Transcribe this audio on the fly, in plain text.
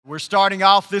We're starting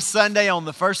off this Sunday on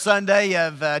the first Sunday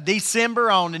of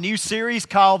December on a new series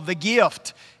called The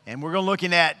Gift. And we're going to be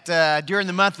looking at, during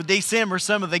the month of December,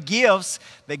 some of the gifts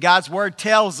that God's Word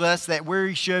tells us that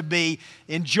we should be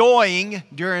enjoying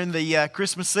during the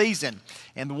Christmas season.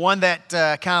 And the one that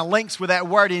kind of links with that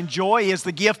word enjoy is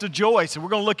the gift of joy. So we're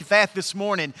going to look at that this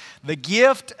morning, the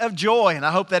gift of joy. And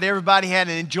I hope that everybody had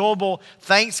an enjoyable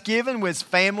Thanksgiving with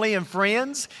family and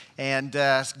friends and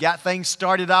got things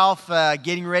started off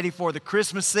getting ready for the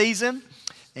Christmas season.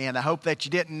 And I hope that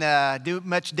you didn't do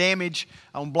much damage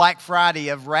on Black Friday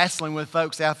of wrestling with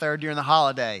folks out there during the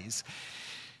holidays.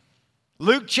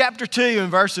 Luke chapter 2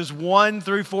 and verses 1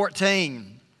 through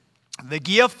 14. The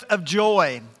gift of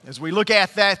joy. As we look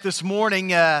at that this morning,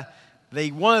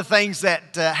 one of the things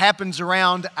that happens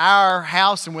around our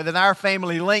house and within our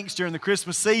family links during the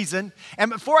Christmas season.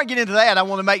 And before I get into that, I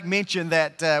want to make mention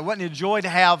that wasn't it a joy to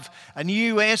have a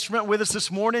new instrument with us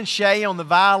this morning, Shay on the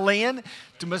violin.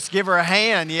 Must give her a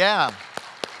hand, yeah.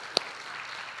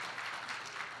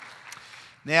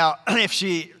 Now,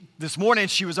 this morning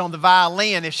she was on the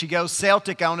violin. If she goes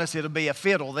Celtic on us, it'll be a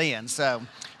fiddle then. So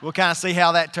we'll kind of see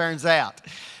how that turns out.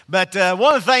 But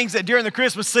one of the things that during the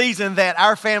Christmas season that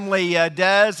our family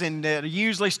does, and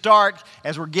usually start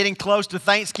as we're getting close to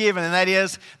Thanksgiving, and that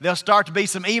is there'll start to be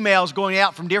some emails going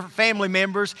out from different family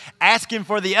members asking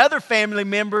for the other family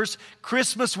members'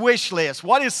 Christmas wish list.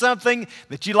 What is something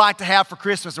that you'd like to have for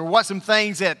Christmas? Or what's some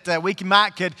things that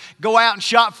could go out and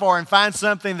shop for and find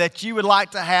something that you would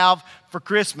like to have for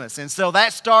Christmas. And so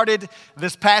that started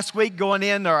this past week going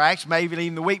in, or actually maybe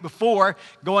even the week before,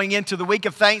 going into the week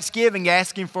of Thanksgiving,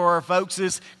 asking for our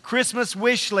folks' Christmas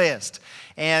wish list.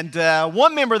 And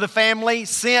one member of the family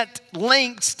sent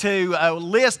links to a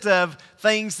list of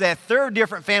things that their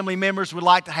different family members would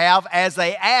like to have as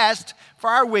they asked for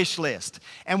our wish list.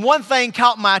 And one thing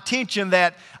caught my attention,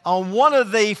 that on one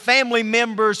of the family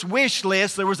members' wish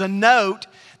lists, there was a note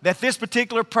that this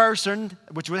particular person,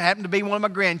 which would happen to be one of my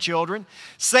grandchildren,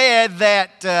 said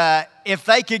that if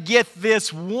they could get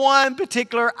this one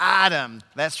particular item,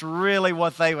 that's really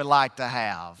what they would like to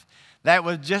have. That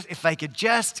was just, if they could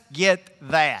just get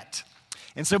that.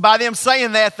 And so by them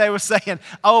saying that, they were saying,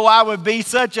 oh, I would be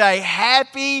such a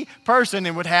happy person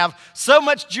and would have so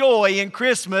much joy in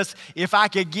Christmas if I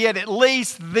could get at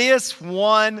least this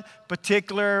one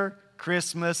particular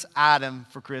Christmas item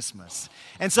for Christmas.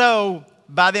 And so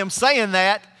by them saying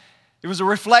that, it was a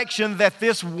reflection that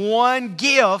this one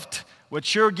gift would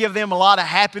sure give them a lot of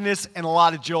happiness and a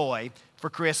lot of joy for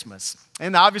Christmas.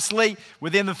 And obviously,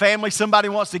 within the family, somebody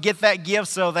wants to get that gift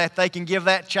so that they can give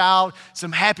that child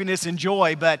some happiness and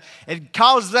joy. But it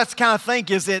causes us to kind of think,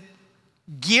 is it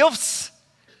gifts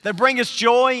that bring us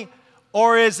joy,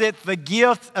 or is it the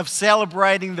gift of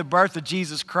celebrating the birth of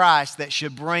Jesus Christ that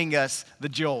should bring us the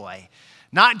joy?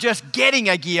 Not just getting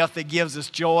a gift that gives us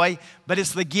joy, but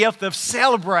it's the gift of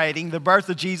celebrating the birth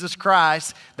of Jesus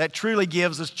Christ that truly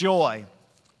gives us joy.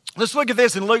 Let's look at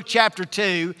this in Luke chapter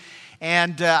 2,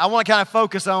 and I want to kind of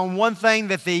focus on one thing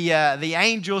that the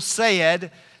angel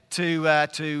said to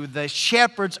the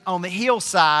shepherds on the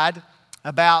hillside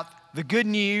about the good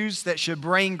news that should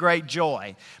bring great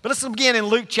joy. But let's begin in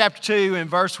Luke chapter 2 and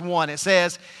verse 1. It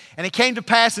says, "And it came to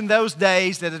pass in those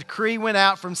days that a decree went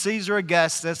out from Caesar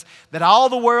Augustus that all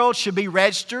the world should be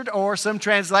registered," or some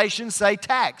translations say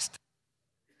taxed.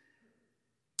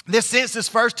 This census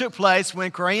first took place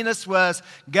when Quirinius was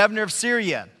governor of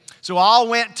Syria. So all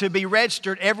went to be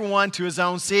registered, everyone to his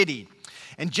own city.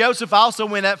 And Joseph also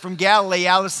went up from Galilee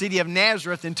out of the city of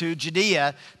Nazareth into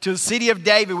Judea to the city of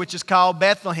David, which is called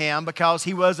Bethlehem, because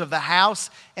he was of the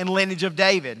house and lineage of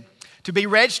David, to be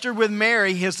registered with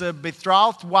Mary, his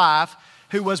betrothed wife,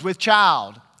 who was with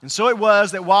child. And so it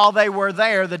was that while they were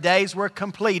there, the days were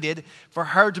completed for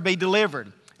her to be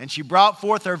delivered. And she brought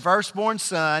forth her firstborn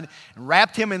son, and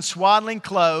wrapped him in swaddling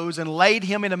clothes, and laid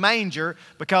him in a manger,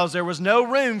 because there was no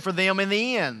room for them in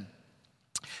the inn.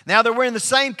 Now there were in the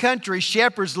same country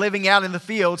shepherds living out in the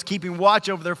fields, keeping watch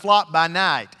over their flock by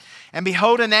night. And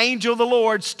behold, an angel of the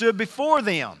Lord stood before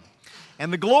them.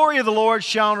 And the glory of the Lord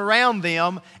shone around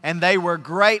them, and they were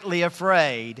greatly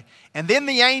afraid. And then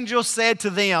the angel said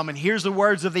to them, and here's the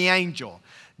words of the angel,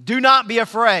 "Do not be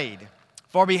afraid,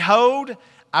 for behold,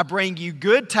 I bring you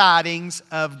good tidings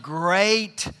of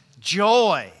great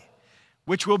joy,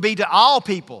 which will be to all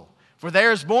people. For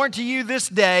there is born to you this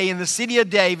day in the city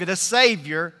of David a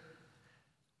Savior,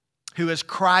 who is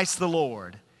Christ the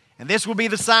Lord. And this will be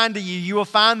the sign to you. You will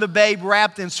find the babe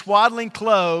wrapped in swaddling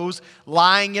clothes,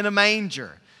 lying in a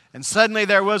manger." And suddenly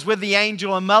there was with the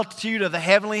angel a multitude of the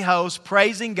heavenly host,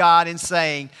 praising God and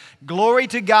saying, "Glory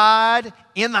to God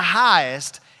in the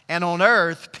highest, and on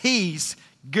earth peace,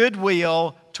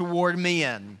 goodwill toward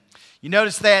men. You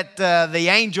notice that the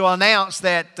angel announced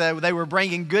that they were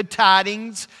bringing good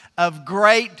tidings of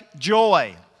great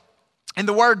joy. And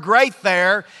the word great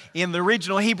there in the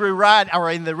original Hebrew writing,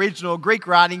 or in the original Greek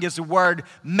writing, is the word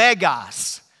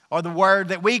megas, or the word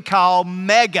that we call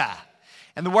mega.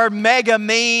 And the word mega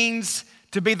means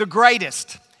to be the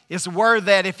greatest. It's a word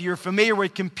that, if you're familiar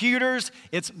with computers,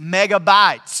 it's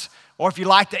megabytes. Or if you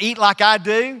like to eat like I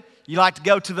do, you like to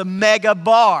go to the mega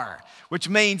bar, which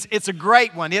means it's a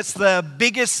great one. It's the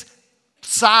biggest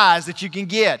size that you can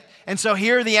get. And so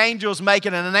here the angels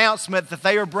making an announcement that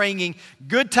they are bringing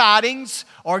good tidings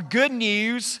or good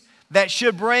news that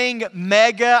should bring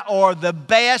mega, or the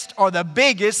best, or the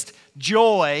biggest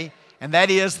joy, and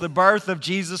that is the birth of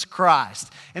Jesus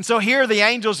Christ. And so here the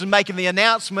angels are making the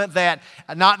announcement that,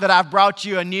 not that I've brought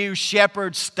you a new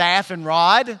shepherd's staff and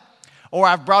rod, or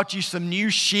I've brought you some new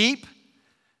sheep,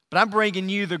 but I'm bringing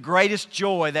you the greatest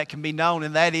joy that can be known,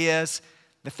 and that is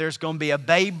that there's going to be a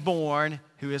babe born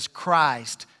who is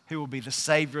Christ, who will be the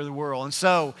Savior of the world. And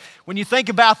so when you think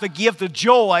about the gift of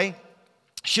joy,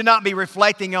 it should not be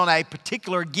reflecting on a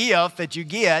particular gift that you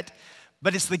get,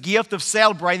 but it's the gift of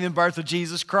celebrating the birth of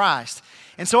Jesus Christ.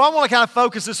 And so I want to kind of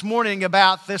focus this morning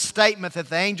about this statement that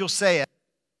the angel said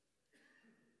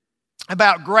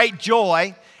about great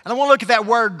joy. And I want to look at that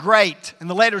word great and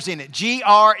the letters in it,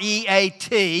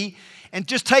 G-R-E-A-T, and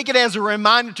just take it as a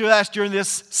reminder to us during this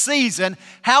season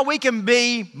how we can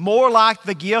be more like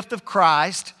the gift of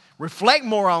Christ, reflect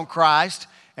more on Christ,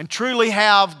 and truly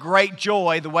have great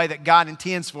joy the way that God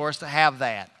intends for us to have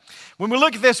that. When we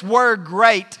look at this word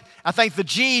great, I think the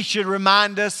G should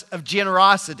remind us of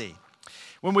generosity.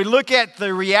 When we look at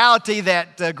the reality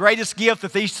that the greatest gift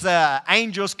that these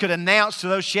angels could announce to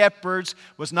those shepherds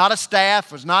was not a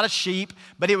staff, was not a sheep,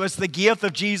 but it was the gift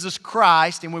of Jesus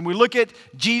Christ. And when we look at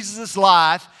Jesus'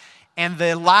 life and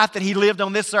the life that he lived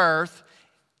on this earth,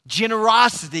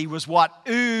 generosity was what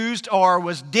oozed or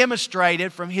was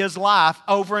demonstrated from his life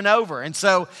over and over. And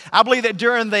so I believe that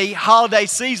during the holiday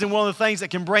season, one of the things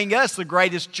that can bring us the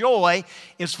greatest joy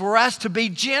is for us to be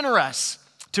generous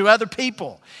to other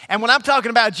people. And when I'm talking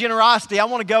about generosity, I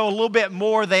want to go a little bit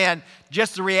more than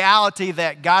just the reality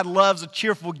that God loves a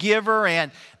cheerful giver,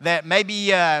 and that maybe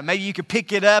you could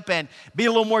pick it up and be a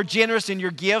little more generous in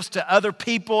your gifts to other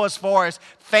people as far as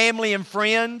family and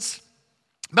friends.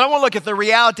 But I want to look at the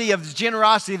reality of the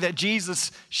generosity that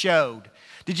Jesus showed.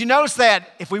 Did you notice that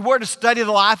if we were to study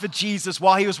the life of Jesus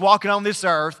while he was walking on this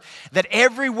earth, that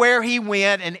everywhere he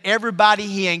went and everybody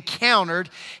he encountered,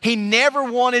 he never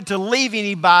wanted to leave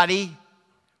anybody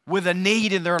with a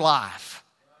need in their life.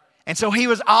 And so he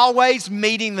was always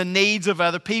meeting the needs of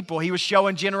other people. He was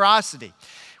showing generosity.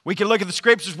 We can look at the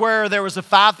scriptures where there was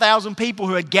 5,000 people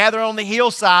who had gathered on the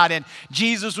hillside, and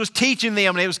Jesus was teaching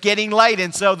them, and it was getting late.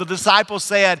 And so the disciples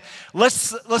said,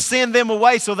 let's send them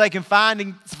away so they can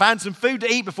find some food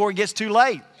to eat before it gets too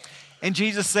late. And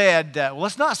Jesus said, well,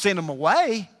 let's not send them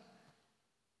away.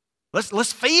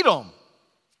 Let's feed them.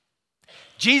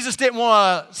 Jesus didn't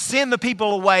want to send the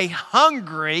people away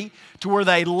hungry to where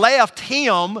they left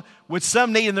him with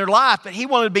some need in their life, but he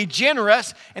wanted to be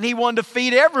generous, and he wanted to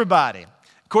feed everybody.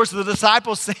 Of course, the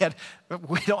disciples said,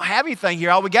 we don't have anything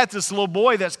here. All we got is this little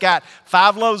boy that's got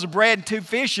 5 loaves of bread and 2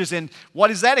 fishes. And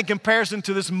what is that in comparison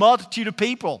to this multitude of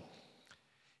people?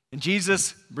 And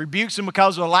Jesus rebukes them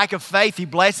because of a lack of faith. He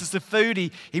blesses the food.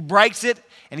 He breaks it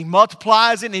and he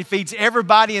multiplies it and he feeds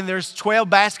everybody. And there's 12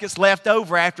 baskets left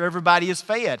over after everybody is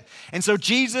fed. And so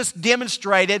Jesus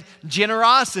demonstrated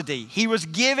generosity. He was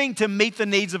giving to meet the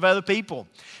needs of other people.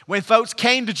 When folks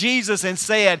came to Jesus and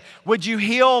said, would you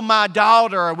heal my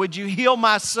daughter, or would you heal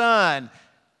my son?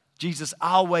 Jesus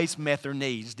always met their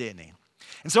needs, didn't he?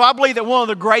 And so I believe that one of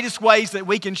the greatest ways that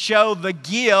we can show the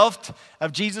gift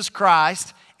of Jesus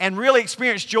Christ and really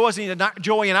experience joy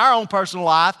in our own personal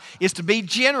life is to be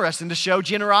generous and to show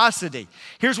generosity.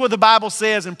 Here's what the Bible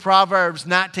says in Proverbs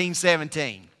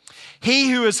 19:17. He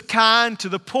who is kind to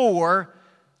the poor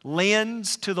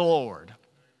lends to the Lord.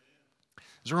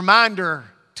 As a reminder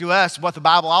to us what the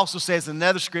Bible also says in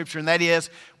another scripture, and that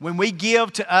is when we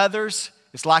give to others,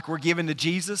 it's like we're giving to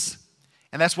Jesus.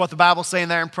 And that's what the Bible's saying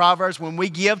there in Proverbs. When we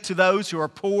give to those who are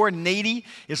poor and needy,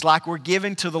 it's like we're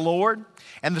giving to the Lord.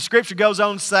 And the scripture goes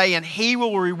on to say, and he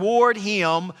will reward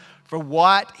him for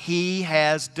what he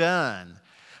has done.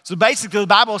 So basically the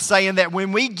Bible is saying that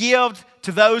when we give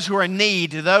to those who are in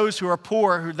need, to those who are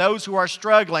poor, those who are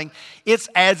struggling, it's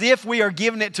as if we are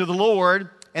giving it to the Lord,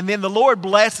 and then the Lord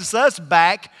blesses us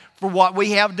back for what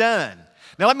we have done.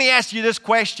 Now, let me ask you this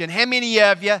question. How many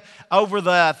of you, over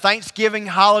the Thanksgiving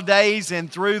holidays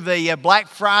and through the Black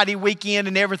Friday weekend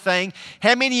and everything,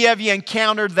 how many of you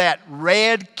encountered that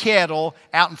red kettle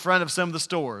out in front of some of the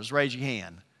stores? Raise your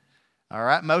hand. All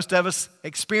right, most of us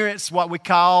experience what we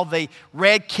call the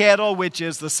red kettle, which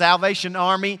is the Salvation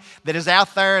Army that is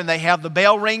out there, and they have the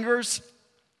bell ringers.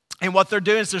 And what they're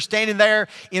doing is they're standing there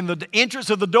in the entrance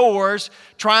of the doors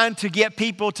trying to get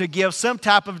people to give some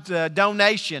type of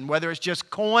donation, whether it's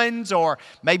just coins or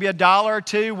maybe $1 or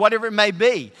 $2, whatever it may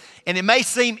be. And it may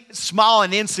seem small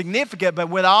and insignificant, but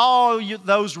when all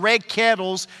those red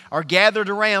kettles are gathered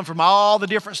around from all the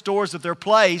different stores that they're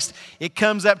placed, it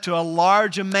comes up to a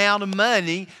large amount of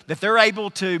money that they're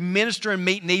able to minister and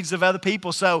meet needs of other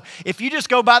people. So if you just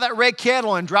go by that red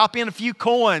kettle and drop in a few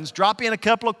coins, drop in a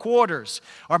couple of quarters,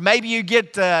 or maybe you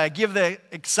give the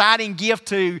exciting gift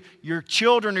to your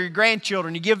children or your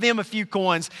grandchildren, you give them a few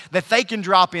coins that they can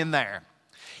drop in there.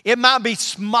 It might be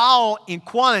small in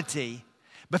quantity,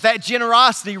 but that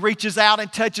generosity reaches out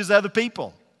and touches other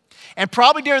people. And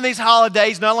probably during these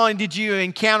holidays, not only did you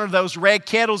encounter those red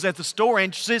kettles at the store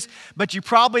entrances, but you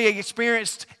probably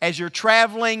experienced, as you're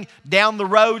traveling down the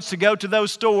roads to go to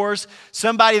those stores,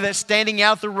 somebody that's standing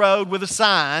out the road with a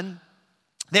sign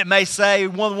that may say,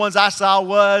 one of the ones I saw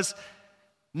was,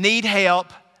 "Need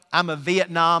help, I'm a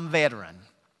Vietnam veteran."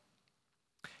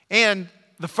 And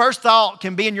the first thought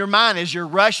can be in your mind as you're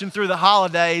rushing through the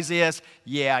holidays is,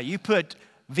 yeah, you put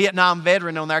Vietnam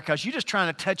veteran on there because you're just trying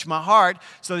to touch my heart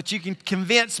so that you can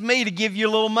convince me to give you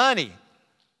a little money.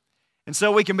 And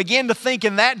so we can begin to think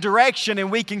in that direction,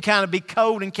 and we can kind of be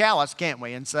cold and callous, can't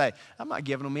we? And say, I'm not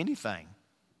giving them anything.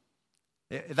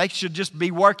 They should just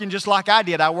be working just like I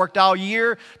did. I worked all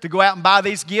year to go out and buy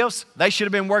these gifts. They should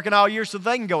have been working all year so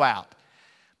they can go out.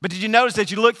 But did you notice that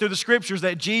you look through the scriptures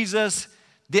that Jesus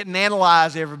didn't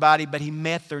analyze everybody, but he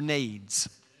met their needs?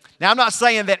 Now, I'm not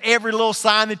saying that every little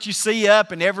sign that you see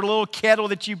up and every little kettle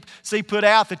that you see put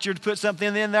out that you're to put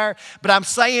something in there, but I'm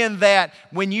saying that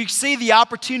when you see the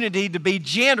opportunity to be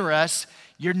generous,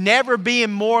 you're never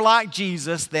being more like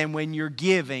Jesus than when you're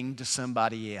giving to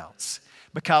somebody else,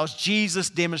 because Jesus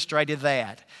demonstrated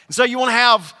that. And so you want to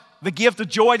have the gift of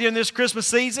joy during this Christmas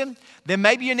season? Then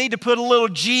maybe you need to put a little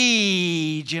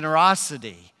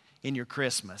generosity in your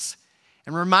Christmas.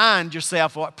 And remind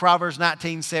yourself what Proverbs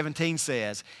 19:17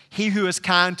 says. He who is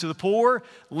kind to the poor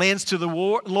lends to the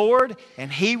Lord,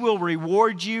 and he will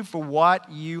reward you for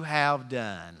what you have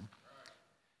done.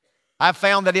 I've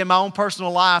found that in my own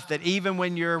personal life that even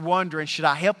when you're wondering, should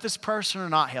I help this person or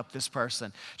not help this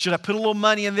person? Should I put a little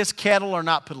money in this kettle or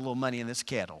not put a little money in this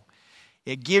kettle?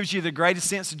 It gives you the greatest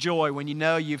sense of joy when you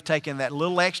know you've taken that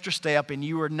little extra step and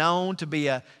you are known to be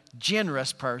a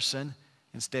generous person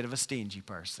instead of a stingy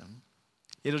person.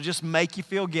 It'll just make you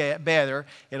feel better.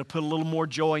 It'll put a little more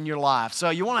joy in your life.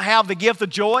 So you want to have the gift of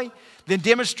joy? Then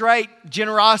demonstrate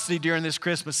generosity during this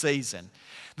Christmas season.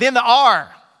 Then the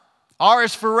R. R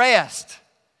is for rest.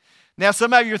 Now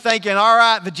some of you are thinking, all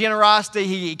right, the generosity,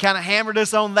 he kind of hammered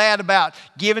us on that about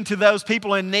giving to those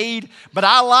people in need. But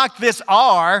I like this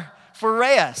R for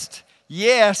rest.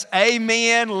 Yes,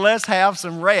 amen, let's have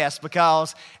some rest,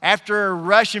 because after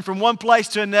rushing from one place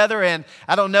to another, and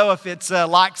I don't know if it's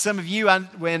like some of you,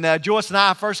 when Joyce and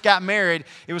I first got married,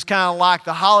 it was kind of like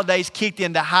the holidays kicked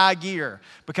into high gear,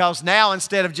 because now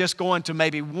instead of just going to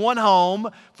maybe one home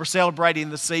for celebrating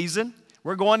the season,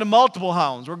 we're going to multiple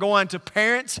homes. We're going to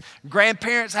parents,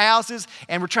 grandparents' houses,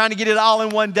 and we're trying to get it all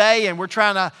in one day. And we're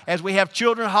trying to, as we have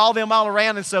children, haul them all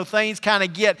around. And so things kind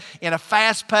of get in a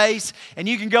fast pace. And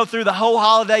you can go through the whole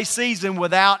holiday season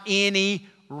without any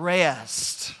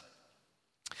rest.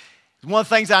 One of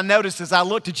the things I noticed as I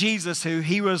looked to Jesus, who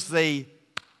he was the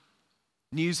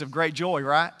news of great joy,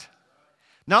 right?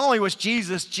 Not only was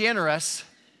Jesus generous,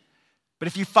 but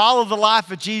if you follow the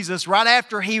life of Jesus, right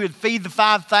after he would feed the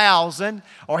 5,000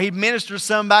 or he'd minister to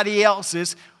somebody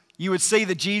else's, you would see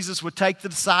that Jesus would take the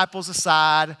disciples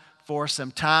aside for some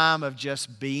time of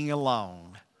just being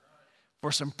alone,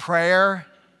 for some prayer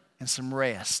and some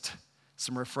rest,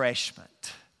 some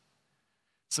refreshment.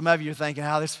 Some of you are thinking,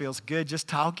 oh, this feels good just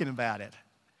talking about it.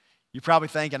 You're probably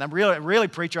thinking, I'm really,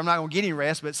 preacher, I'm not going to get any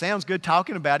rest, but it sounds good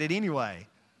talking about it anyway.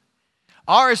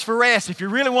 R is for rest. If you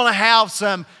really want to have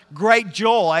some great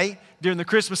joy during the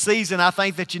Christmas season, I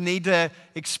think that you need to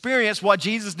experience what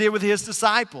Jesus did with his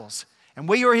disciples. And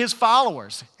we are his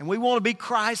followers, and we want to be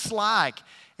Christ-like.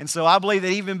 And so I believe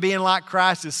that even being like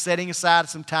Christ is setting aside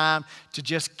some time to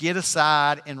just get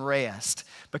aside and rest.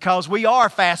 Because we are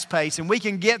fast-paced, and we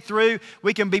can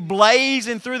be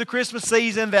blazing through the Christmas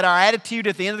season, that our attitude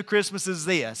at the end of the Christmas is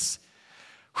this: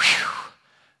 whew,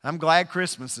 I'm glad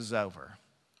Christmas is over.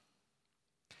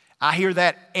 I hear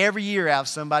that every year out of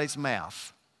somebody's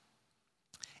mouth.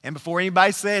 And before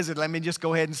anybody says it, let me just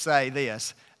go ahead and say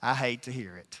this. I hate to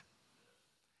hear it.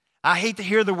 I hate to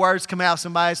hear the words come out of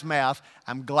somebody's mouth,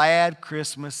 I'm glad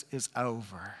Christmas is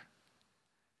over.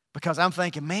 Because I'm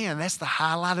thinking, man, that's the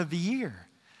highlight of the year,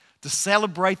 to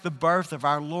celebrate the birth of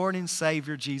our Lord and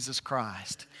Savior, Jesus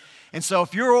Christ. And so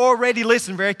if you're already,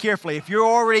 listen very carefully, if you're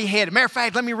already headed, matter of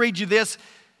fact, let me read you this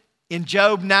in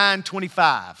Job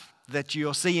 9:25 that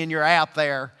you'll see in your app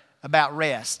there about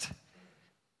rest. It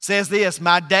says this,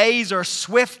 my days are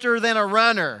swifter than a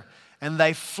runner, and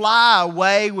they fly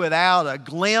away without a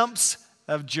glimpse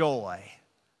of joy.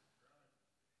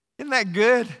 Isn't that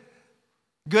good?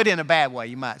 Good in a bad way,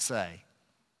 you might say.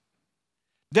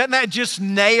 Doesn't that just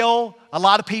nail a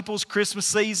lot of people's Christmas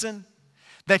season?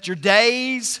 That your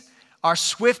days are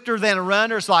swifter than a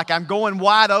runner. It's like I'm going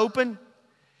wide open,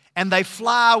 and they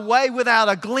fly away without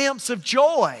a glimpse of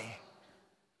joy.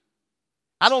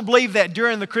 I don't believe that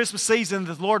during the Christmas season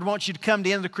the Lord wants you to come to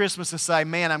the end of Christmas and say,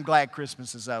 man, I'm glad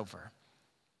Christmas is over.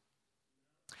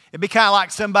 It'd be kind of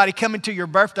like somebody coming to your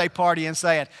birthday party and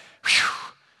saying,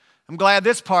 I'm glad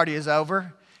this party is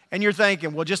over. And you're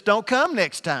thinking, well, just don't come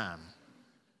next time.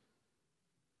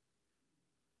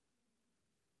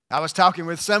 I was talking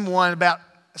with someone about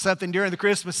something during the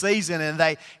Christmas season, and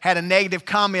they had a negative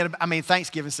comment,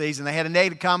 Thanksgiving season. They had a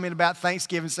negative comment about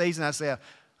Thanksgiving season. I said,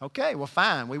 okay, well,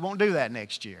 fine. We won't do that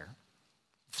next year.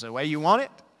 If it's the way you want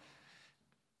it.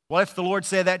 What if the Lord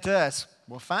said that to us?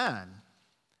 Well, fine.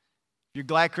 If you're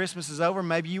glad Christmas is over,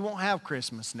 maybe you won't have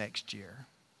Christmas next year.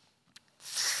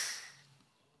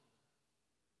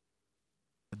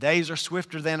 The days are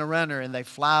swifter than a runner, and they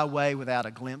fly away without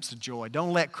a glimpse of joy.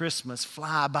 Don't let Christmas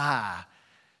fly by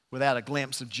without a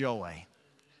glimpse of joy.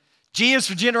 G is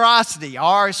for generosity.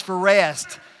 R is for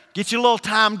rest. Get you a little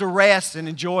time to rest and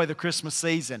enjoy the Christmas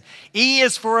season. E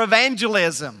is for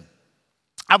evangelism.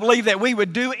 I believe that we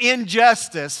would do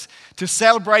injustice to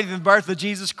celebrating the birth of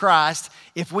Jesus Christ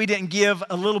if we didn't give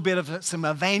a little bit of some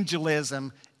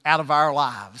evangelism out of our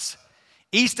lives.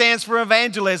 E stands for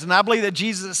evangelism. I believe that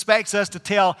Jesus expects us to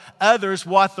tell others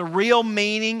what the real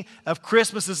meaning of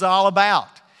Christmas is all about.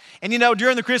 And you know,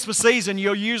 during the Christmas season,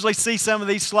 you'll usually see some of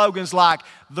these slogans like,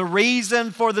 the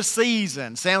reason for the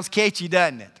season. Sounds catchy,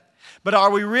 doesn't it? But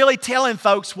are we really telling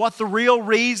folks what the real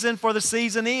reason for the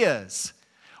season is?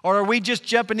 Or are we just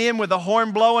jumping in with a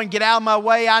horn blowing, get out of my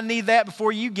way, I need that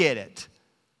before you get it?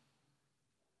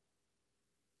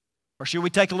 Or should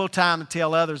we take a little time to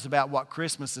tell others about what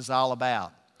Christmas is all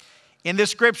about? In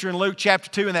this scripture in Luke chapter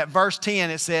 2, in that verse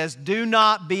 10, it says, do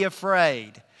not be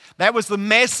afraid. That was the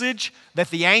message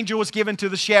that the angel was given to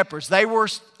the shepherds. They were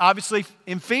obviously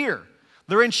in fear.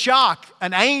 They're in shock.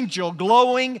 An angel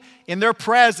glowing in their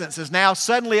presence has now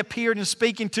suddenly appeared and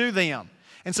speaking to them.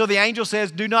 And so the angel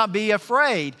says, do not be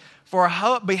afraid, for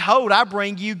behold, I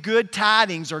bring you good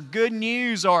tidings or good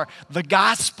news or the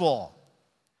gospel.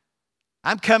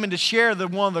 I'm coming to share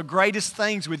one of the greatest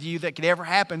things with you that could ever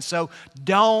happen, so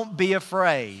don't be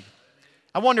afraid.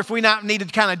 I wonder if we not need to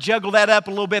kind of juggle that up a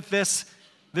little bit this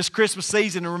Christmas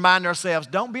season and remind ourselves,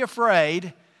 don't be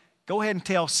afraid. Go ahead and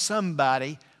tell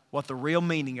somebody what the real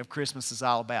meaning of Christmas is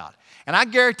all about. And I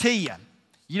guarantee you,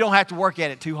 you don't have to work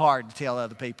at it too hard to tell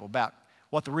other people about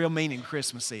what the real meaning of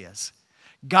Christmas is.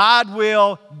 God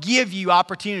will give you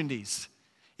opportunities.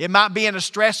 It might be in a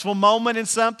stressful moment in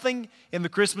something in the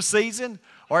Christmas season,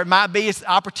 or it might be an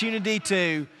opportunity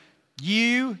to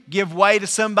you give way to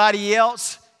somebody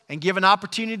else and give an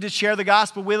opportunity to share the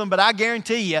gospel with them. But I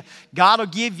guarantee you, God will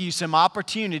give you some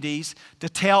opportunities to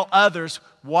tell others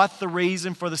what the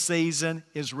reason for the season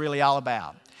is really all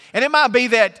about. And it might be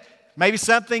that maybe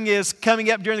something is coming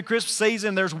up during the Christmas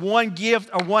season. There's one gift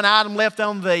or one item left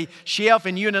on the shelf,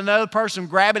 and you and another person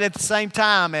grab it at the same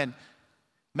time, and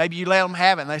maybe you let them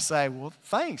have it, and they say, well,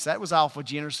 thanks, that was awful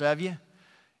generous of you.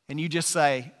 And you just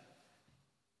say,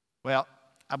 well,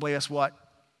 I believe that's what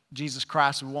Jesus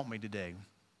Christ would want me to do.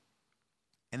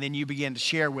 And then you begin to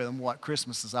share with them what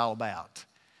Christmas is all about.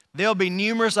 There'll be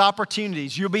numerous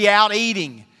opportunities. You'll be out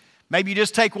eating. Maybe you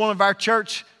just take one of our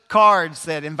church cards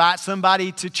that invite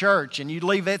somebody to church, and you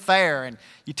leave it there, and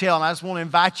you tell them, I just want to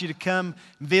invite you to come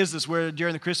and visit us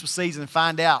during the Christmas season and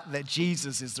find out that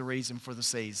Jesus is the reason for the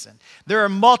season. There are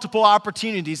multiple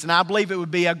opportunities, and I believe it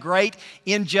would be a great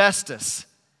injustice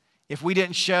if we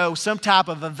didn't show some type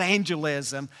of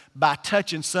evangelism by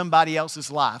touching somebody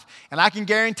else's life. And I can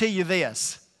guarantee you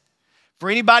this. For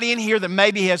anybody in here that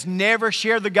maybe has never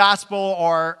shared the gospel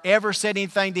or ever said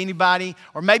anything to anybody,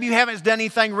 or maybe you haven't done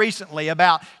anything recently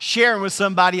about sharing with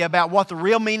somebody about what the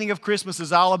real meaning of Christmas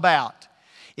is all about,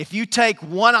 If you take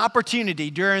one opportunity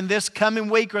during this coming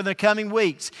week or the coming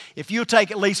weeks, if you'll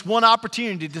take at least one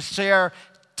opportunity to share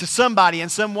to somebody in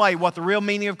some way what the real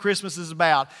meaning of Christmas is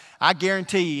about, I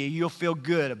guarantee you'll feel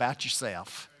good about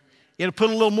yourself. It'll put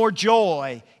a little more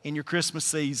joy in your Christmas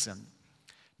season.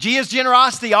 G is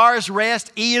generosity, R is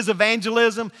rest, E is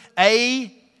evangelism,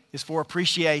 A is for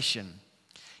appreciation.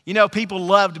 You know, people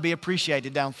love to be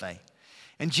appreciated, don't they?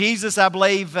 And Jesus, I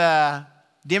believe,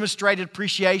 demonstrated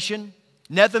appreciation.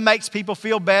 Nothing makes people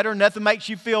feel better. Nothing makes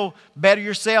you feel better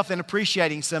yourself than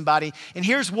appreciating somebody. And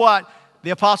here's what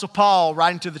the Apostle Paul,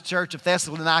 writing to the church of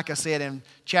Thessalonica, said in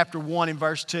chapter 1 and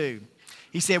verse 2.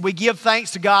 He said, "We give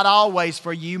thanks to God always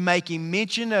for you, making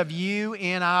mention of you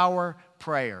in our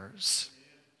prayers."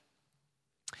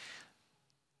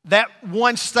 That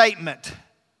one statement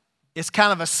is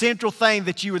kind of a central thing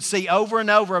that you would see over and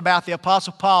over about the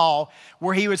Apostle Paul,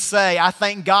 where he would say, I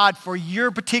thank God for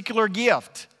your particular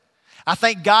gift. I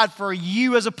thank God for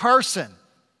you as a person.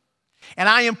 And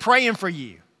I am praying for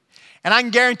you. And I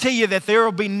can guarantee you that there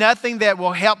will be nothing that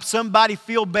will help somebody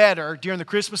feel better during the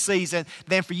Christmas season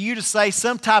than for you to say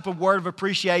some type of word of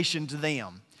appreciation to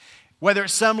them. Whether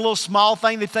it's some little small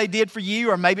thing that they did for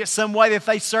you, or maybe it's some way that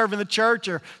they serve in the church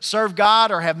or serve God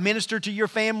or have ministered to your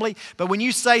family. But when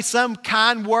you say some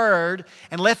kind word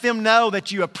and let them know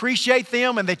that you appreciate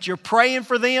them and that you're praying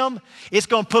for them, it's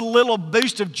going to put a little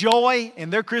boost of joy in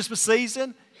their Christmas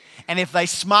season. And if they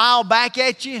smile back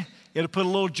at you, it'll put a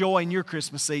little joy in your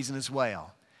Christmas season as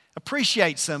well.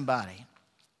 Appreciate somebody.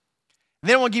 And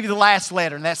then I want to give you the last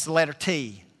letter, and that's the letter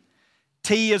T.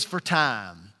 T is for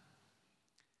time.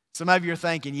 Some of you are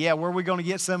thinking, yeah, where are we going to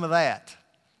get some of that?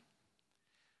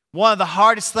 One of the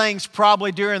hardest things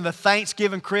probably during the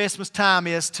Thanksgiving, Christmas time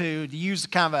is to use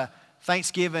kind of a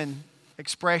Thanksgiving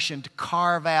expression, to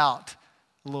carve out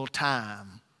a little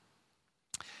time.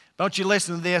 Don't you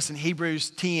listen to this in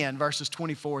Hebrews 10, verses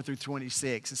 24 through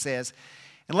 26. It says,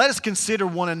 "And let us consider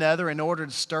one another in order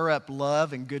to stir up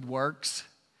love and good works,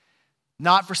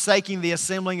 not forsaking the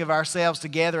assembling of ourselves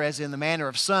together as in the manner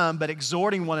of some, but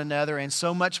exhorting one another, and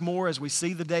so much more as we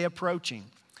see the day approaching."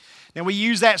 Now, we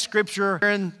use that scripture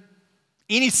in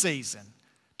any season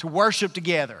to worship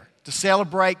together, to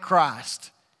celebrate Christ.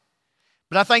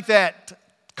 But I think that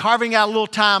carving out a little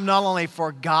time not only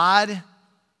for God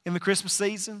in the Christmas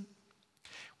season,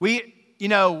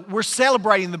 we're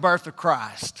celebrating the birth of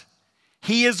Christ.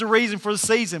 He is the reason for the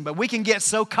season, but we can get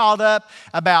so caught up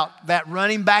about that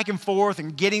running back and forth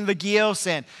and getting the gifts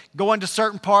and going to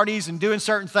certain parties and doing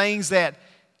certain things that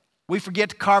we forget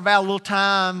to carve out a little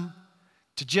time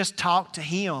to just talk to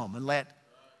Him and let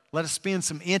us spend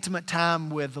some intimate time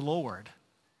with the Lord.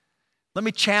 Let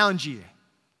me challenge you.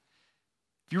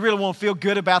 If you really want to feel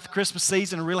good about the Christmas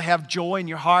season and really have joy in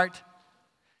your heart,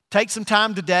 take some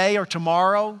time today or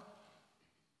tomorrow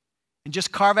and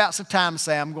just carve out some time and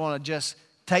say, I'm going to just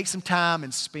take some time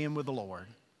and spend with the Lord.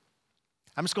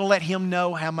 I'm just going to let Him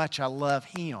know how much I love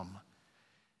Him,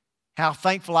 how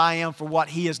thankful I am for what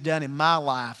He has done in my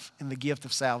life in the gift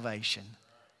of salvation.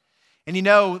 And you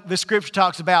know, the scripture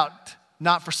talks about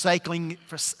not forsaking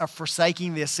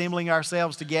the assembling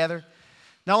ourselves together.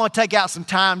 Not only take out some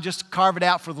time just to carve it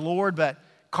out for the Lord, but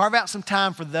carve out some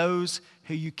time for those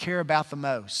who you care about the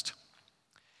most.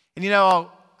 And you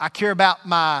know, I care about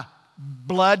my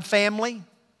blood family,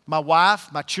 my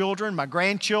wife, my children, my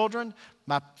grandchildren,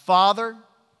 my father,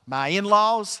 my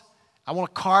in-laws. I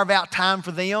want to carve out time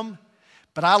for them.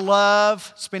 But I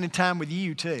love spending time with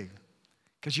you too,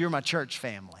 because you're my church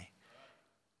family.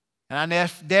 And I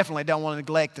definitely don't want to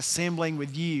neglect assembling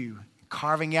with you,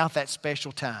 carving out that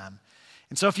special time.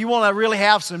 And so if you want to really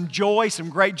have some joy, some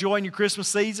great joy in your Christmas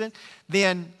season,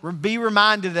 then be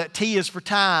reminded that T is for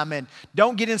time. And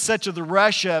don't get in such of the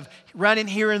rush of running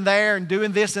here and there and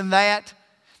doing this and that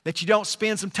you don't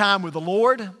spend some time with the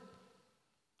Lord,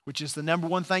 which is the number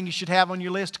one thing you should have on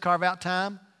your list to carve out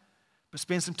time. But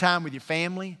spend some time with your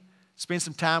family, spend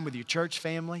some time with your church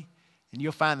family, and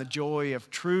you'll find the joy of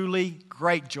truly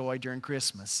great joy during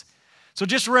Christmas. So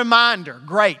just a reminder,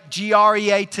 great,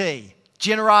 G-R-E-A-T,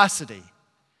 generosity.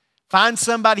 Find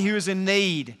somebody who is in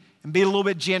need and be a little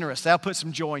bit generous. That'll put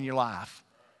some joy in your life.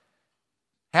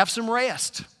 Have some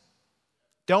rest.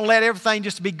 Don't let everything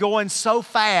just be going so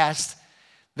fast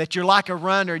that you're like a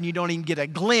runner and you don't even get a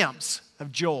glimpse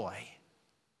of joy.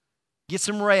 Get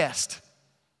some rest.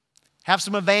 Have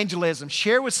some evangelism.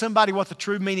 Share with somebody what the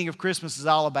true meaning of Christmas is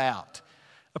all about.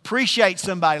 Appreciate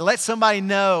somebody. Let somebody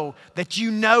know that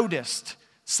you noticed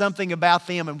something about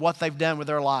them and what they've done with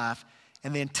their life.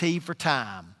 And then T for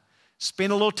time.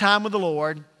 Spend a little time with the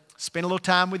Lord. Spend a little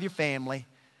time with your family.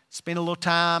 Spend a little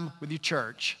time with your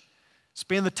church.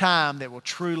 Spend the time that will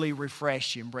truly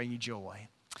refresh you and bring you joy.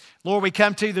 Lord, we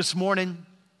come to you this morning,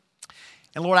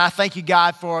 and Lord, I thank you,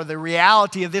 God, for the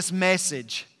reality of this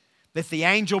message that the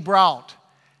angel brought.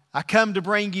 I come to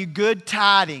bring you good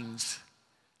tidings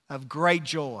of great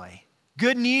joy,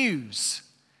 good news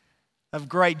of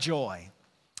great joy.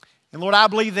 And Lord, I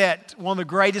believe that one of the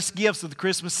greatest gifts of the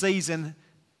Christmas season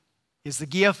is the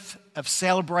gift of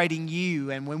celebrating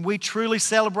you. And when we truly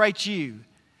celebrate you,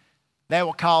 that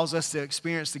will cause us to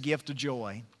experience the gift of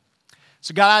joy.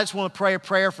 So God, I just want to pray a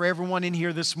prayer for everyone in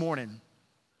here this morning.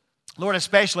 Lord,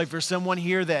 especially if there's someone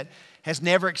here that has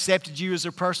never accepted you as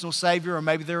their personal Savior, or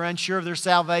maybe they're unsure of their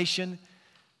salvation.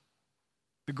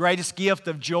 The greatest gift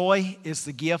of joy is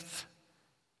the gift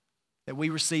that we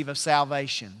receive of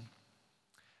salvation.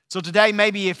 So today,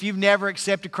 maybe if you've never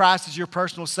accepted Christ as your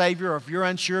personal Savior, or if you're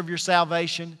unsure of your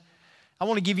salvation, I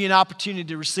want to give you an opportunity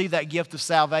to receive that gift of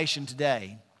salvation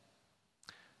today.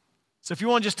 So if you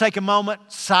want to just take a moment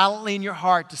silently in your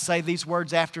heart to say these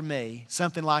words after me,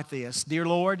 something like this: Dear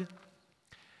Lord,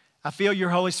 I feel your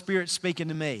Holy Spirit speaking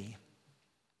to me.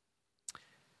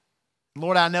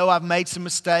 Lord, I know I've made some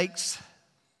mistakes.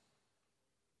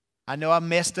 I know I've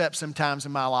messed up sometimes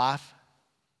in my life.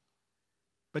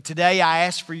 But today I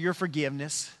ask for your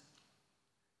forgiveness.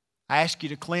 I ask you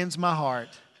to cleanse my heart.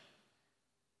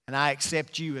 And I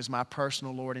accept you as my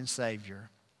personal Lord and Savior.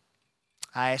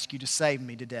 I ask you to save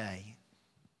me today.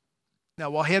 Now,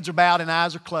 while heads are bowed and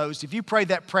eyes are closed, if you prayed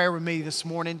that prayer with me this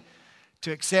morning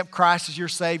to accept Christ as your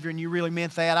Savior and you really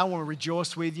meant that, I want to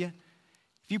rejoice with you.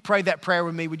 If you prayed that prayer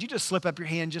with me, would you just slip up your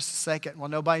hand just a second while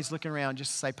nobody's looking around,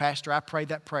 just to say, Pastor, I prayed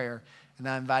that prayer and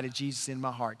I invited Jesus in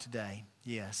my heart today.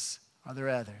 Yes. Are there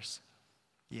others?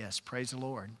 Yes. Praise the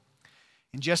Lord.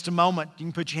 In just a moment, you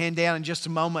can put your hand down. In just a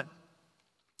moment,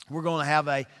 we're going to have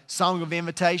a song of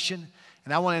invitation.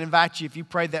 And I want to invite you, if you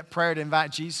prayed that prayer, to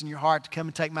invite Jesus in your heart to come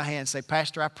and take my hand and say,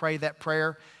 Pastor, I prayed that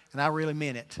prayer and I really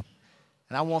meant it.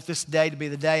 And I want this day to be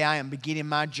the day I am beginning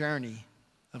my journey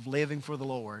of living for the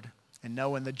Lord and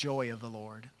knowing the joy of the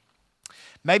Lord.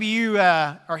 Maybe you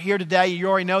are here today, you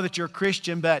already know that you're a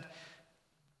Christian, but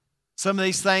some of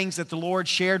these things that the Lord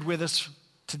shared with us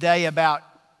today about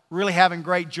really having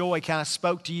great joy kind of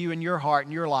spoke to you in your heart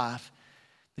and your life.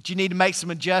 That you need to make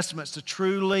some adjustments to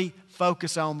truly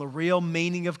focus on the real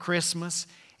meaning of Christmas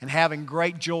and having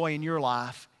great joy in your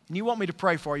life. And you want me to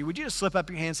pray for you. Would you just slip up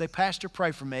your hand and say, Pastor,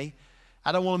 pray for me.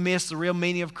 I don't want to miss the real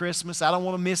meaning of Christmas. I don't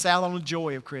want to miss out on the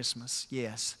joy of Christmas.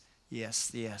 Yes,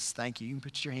 yes, yes. Thank you. You can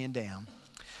put your hand down.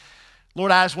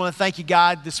 Lord, I just want to thank you,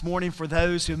 God, this morning for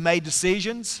those who have made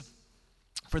decisions,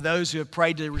 for those who have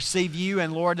prayed to receive you.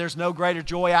 And Lord, there's no greater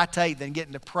joy I take than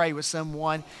getting to pray with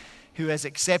someone who has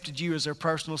accepted you as their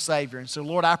personal Savior. And so,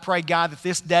 Lord, I pray, God, that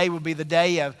this day will be the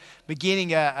day of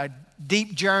beginning a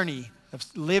deep journey of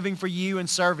living for you and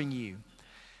serving you.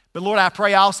 But, Lord, I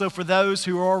pray also for those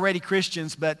who are already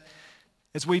Christians, but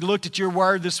as we looked at your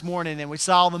word this morning and we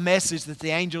saw the message that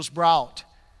the angels brought,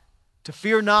 to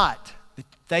fear not, that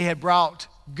they had brought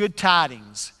good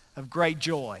tidings of great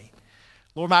joy.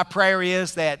 Lord, my prayer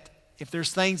is that if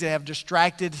there's things that have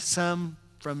distracted some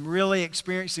from really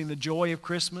experiencing the joy of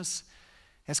Christmas,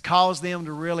 has caused them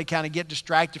to really kind of get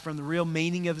distracted from the real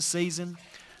meaning of the season,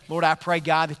 Lord, I pray,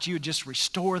 God, that you would just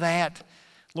restore that.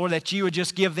 Lord, that you would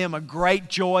just give them a great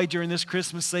joy during this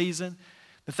Christmas season,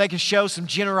 that they can show some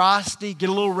generosity, get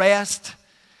a little rest,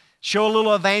 show a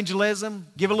little evangelism,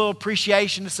 give a little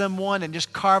appreciation to someone, and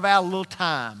just carve out a little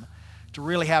time to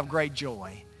really have great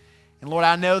joy. And Lord,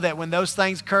 I know that when those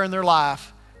things occur in their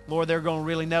life, Lord, they're going to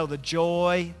really know the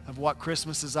joy of what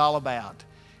Christmas is all about.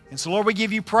 And so, Lord, we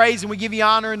give you praise and we give you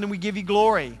honor and then we give you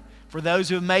glory for those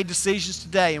who have made decisions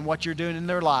today and what you're doing in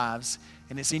their lives.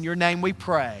 And it's in your name we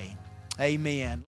pray. Amen.